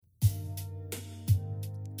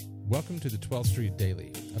Welcome to the 12th Street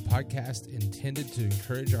Daily, a podcast intended to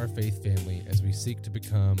encourage our faith family as we seek to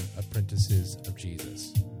become apprentices of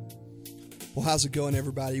Jesus. Well, how's it going,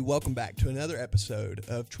 everybody? Welcome back to another episode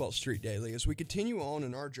of 12th Street Daily as we continue on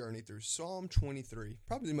in our journey through Psalm 23,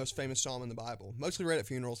 probably the most famous psalm in the Bible, mostly read at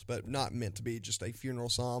funerals, but not meant to be just a funeral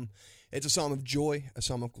psalm. It's a psalm of joy, a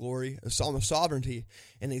psalm of glory, a psalm of sovereignty,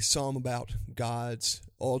 and a psalm about God's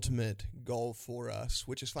ultimate goal for us,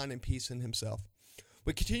 which is finding peace in himself.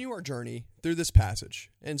 We continue our journey through this passage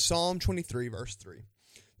in Psalm 23, verse 3.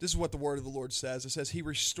 This is what the word of the Lord says. It says, "He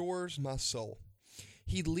restores my soul.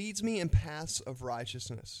 He leads me in paths of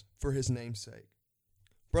righteousness for his name's sake."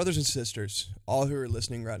 Brothers and sisters, all who are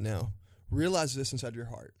listening right now, realize this inside your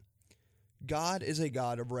heart. God is a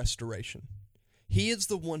God of restoration. He is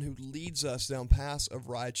the one who leads us down paths of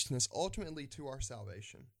righteousness, ultimately to our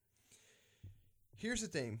salvation. Here's the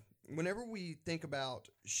thing. Whenever we think about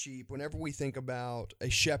sheep, whenever we think about a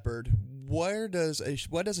shepherd, what does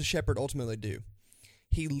a shepherd ultimately do?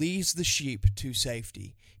 He leads the sheep to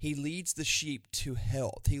safety. He leads the sheep to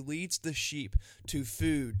health. He leads the sheep to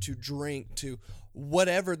food, to drink, to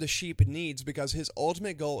whatever the sheep needs, because his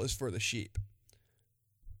ultimate goal is for the sheep.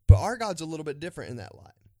 But our God's a little bit different in that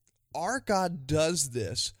light. Our God does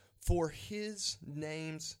this for his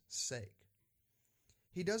name's sake.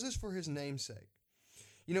 He does this for his name's sake.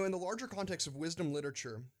 You know, in the larger context of wisdom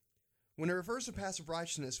literature, when it refers to paths of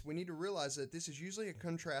righteousness, we need to realize that this is usually a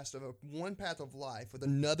contrast of one path of life with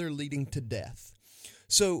another leading to death.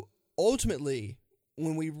 So ultimately,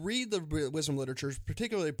 when we read the wisdom literatures,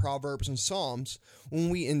 particularly Proverbs and Psalms,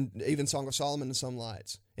 even Song of Solomon in some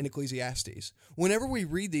lights, and Ecclesiastes, whenever we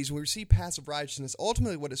read these, we see paths of righteousness,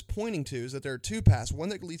 ultimately what it's pointing to is that there are two paths, one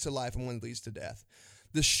that leads to life and one that leads to death.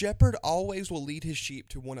 The shepherd always will lead his sheep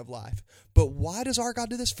to one of life. But why does our God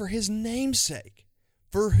do this? For his name's sake.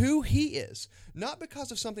 For who he is. Not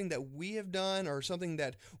because of something that we have done or something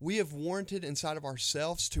that we have warranted inside of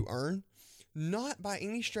ourselves to earn. Not by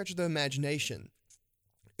any stretch of the imagination.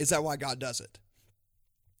 Is that why God does it?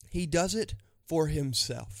 He does it for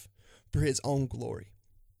himself. For his own glory.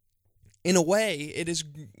 In a way,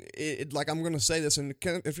 like I'm going to say this in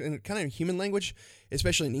kind of human language,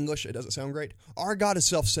 especially in English, it doesn't sound great. Our God is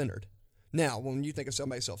self-centered. Now, when you think of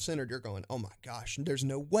somebody self-centered, you're going, oh my gosh, there's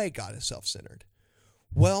no way God is self-centered.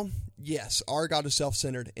 Well, yes, our God is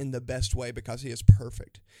self-centered in the best way because he is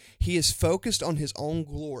perfect. He is focused on his own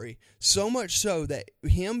glory, so much so that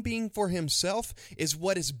him being for himself is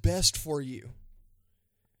what is best for you.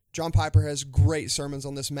 John Piper has great sermons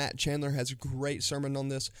on this. Matt Chandler has a great sermon on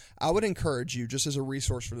this. I would encourage you, just as a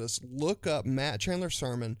resource for this, look up Matt Chandler's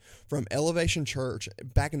sermon from Elevation Church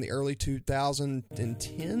back in the early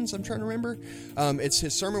 2010s, I'm trying to remember. It's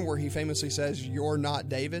his sermon where he famously says, "You're not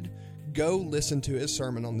David." Go listen to his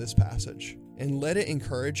sermon on this passage and let it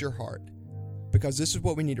encourage your heart, because this is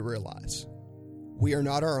what we need to realize. We are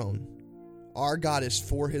not our own. Our God is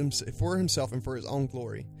for himself and for his own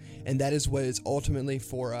glory. And that is what is ultimately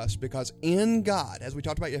for us, because in God, as we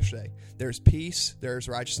talked about yesterday, there's peace, there's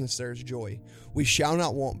righteousness, there's joy. We shall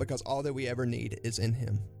not want, because all that we ever need is in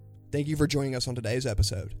him. Thank you for joining us on today's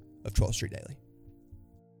episode of 12th Street Daily.